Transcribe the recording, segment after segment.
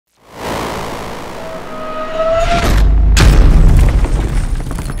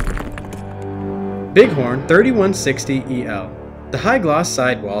Bighorn 3160EL. The high-gloss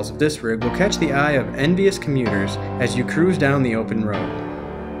sidewalls of this rig will catch the eye of envious commuters as you cruise down the open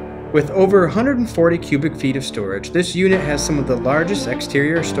road. With over 140 cubic feet of storage, this unit has some of the largest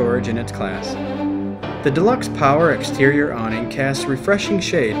exterior storage in its class. The deluxe power exterior awning casts refreshing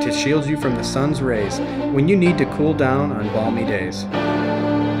shade to shield you from the sun's rays when you need to cool down on balmy days.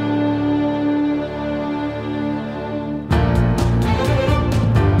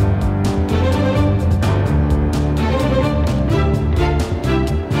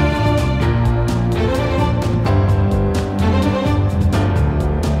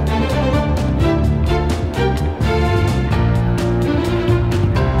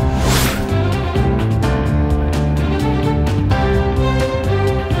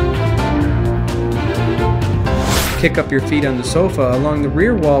 Kick up your feet on the sofa along the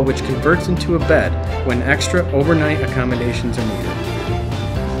rear wall, which converts into a bed when extra overnight accommodations are needed.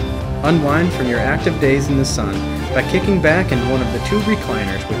 Unwind from your active days in the sun by kicking back in one of the two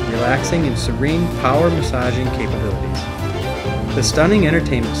recliners with relaxing and serene power massaging capabilities. The stunning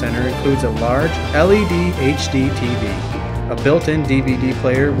entertainment center includes a large LED HD TV, a built-in DVD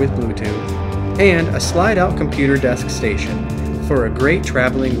player with Bluetooth, and a slide-out computer desk station for a great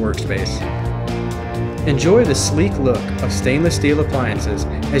traveling workspace. Enjoy the sleek look of stainless steel appliances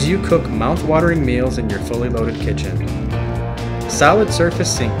as you cook mouth-watering meals in your fully loaded kitchen. Solid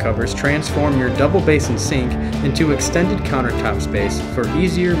surface sink covers transform your double basin sink into extended countertop space for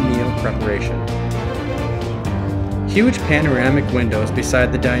easier meal preparation. Huge panoramic windows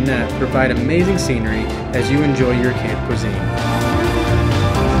beside the dinette provide amazing scenery as you enjoy your camp cuisine.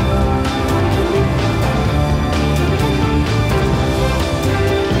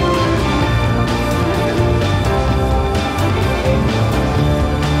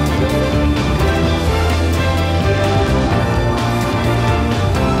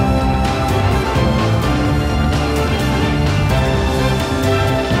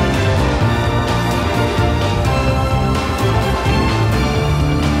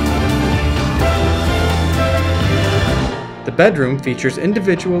 The bedroom features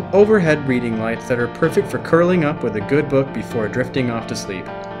individual overhead reading lights that are perfect for curling up with a good book before drifting off to sleep.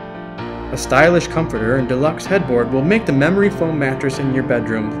 A stylish comforter and deluxe headboard will make the memory foam mattress in your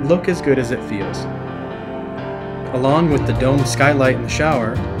bedroom look as good as it feels. Along with the domed skylight in the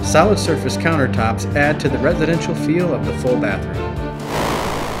shower, solid surface countertops add to the residential feel of the full bathroom.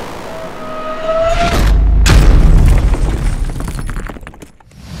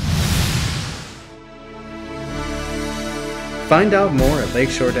 Find out more at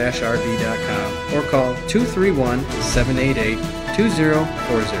lakeshore-rv.com or call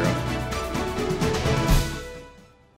 231-788-2040.